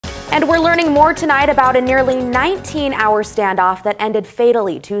And we're learning more tonight about a nearly 19-hour standoff that ended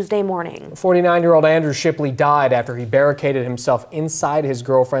fatally Tuesday morning. 49-year-old Andrew Shipley died after he barricaded himself inside his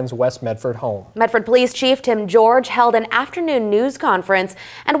girlfriend's West Medford home. Medford Police Chief George held an afternoon news conference,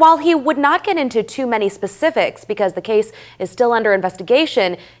 and while he would not get into too many specifics because the case is still under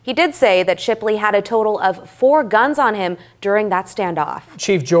investigation, he did say that Shipley had a total of 4 guns on him during that standoff.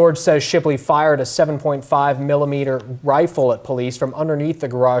 Chief George says Shipley fired a 7.5-millimeter rifle at police from underneath the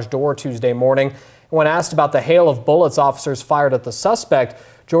garage door Tuesday morning. When asked about the hail of bullets officers fired at the suspect,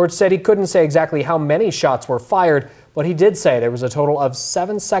 George said he couldn't say exactly how many shots were fired, but he did say there was a total of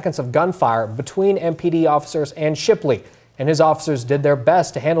 7 seconds of gunfire between MPD officers and Shipley, and his officers did their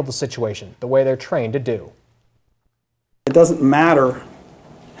best to handle the situation the way they're trained to do. It doesn't matter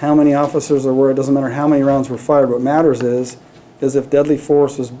how many officers there were, it doesn't matter how many rounds were fired. What matters is if deadly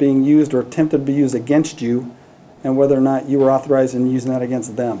force was being used or attempted to be used against you, and whether or not you were authorized in using that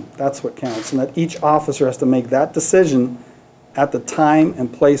against them. That's what counts, and that each officer has to make that decision at the time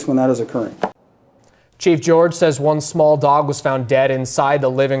and place when that is occurring. Chief George says one small dog was found dead inside the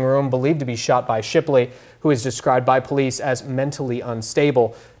living room, believed to be shot by Shipley, who is described by police as mentally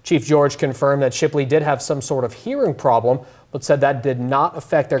unstable. Chief George confirmed that Shipley did have some sort of hearing problem, but said that did not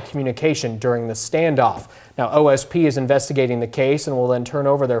affect their communication during the standoff. Now, OSP is investigating the case and will then turn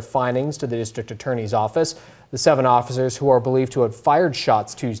over their findings to the district attorney's office. The 7 officers who are believed to have fired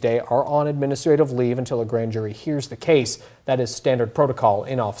shots Tuesday are on administrative leave until a grand jury hears the case. That is standard protocol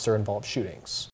in officer-involved shootings.